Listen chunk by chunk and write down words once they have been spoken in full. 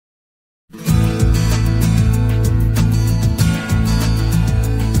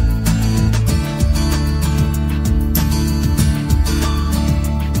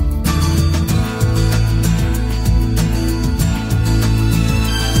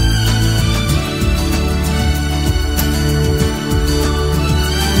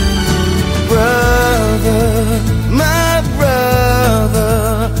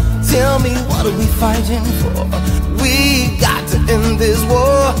fighting for? We got to end this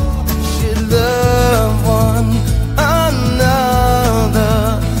war. Should love one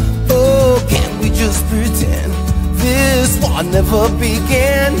another. Oh, can't we just pretend this war never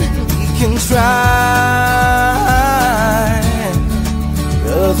began? We can try,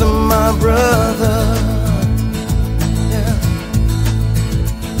 brother, my brother. Yeah.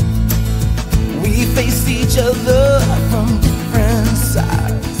 We face each other from different sides.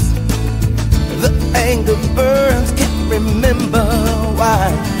 The anger burns, can't remember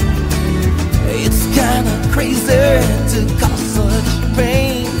why. It's kinda crazy to cause such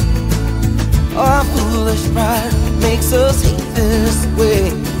pain. Our foolish pride makes us hate this way.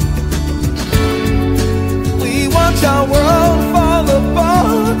 We watch our world fall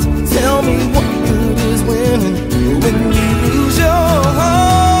apart. Tell me what good is winning when you lose your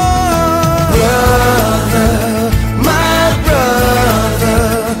heart. Brother, my brother,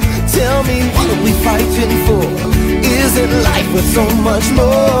 tell me what are we fighting for? Isn't life worth so much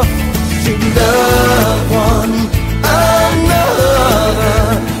more? Should love one another.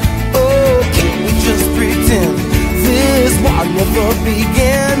 Oh, can't we just pretend this war never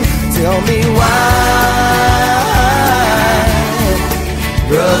began? Tell me why,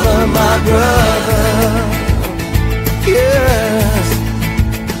 brother, my brother. Yes,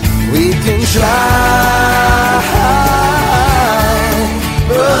 we can try,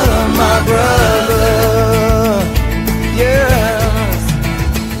 brother, my brother. Yes,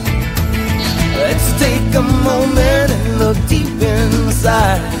 let's take a moment and look deep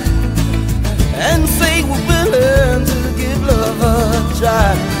inside and say we're willing to give love a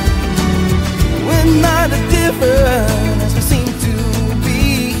try. We're not as different as we seem to be.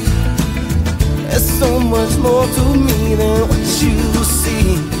 There's so much more to me than what you see.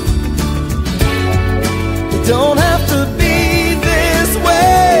 It don't have to be this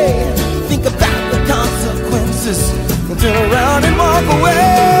way. Think about the consequences and turn around and walk away.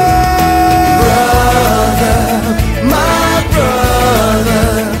 Brother, my brother,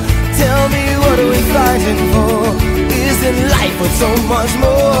 tell me what are we fighting for? Isn't life worth so much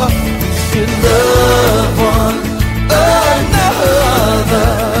more? Should love one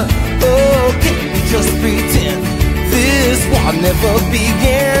another. Oh, can't we just pretend this war never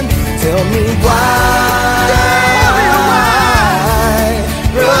began? Tell me why,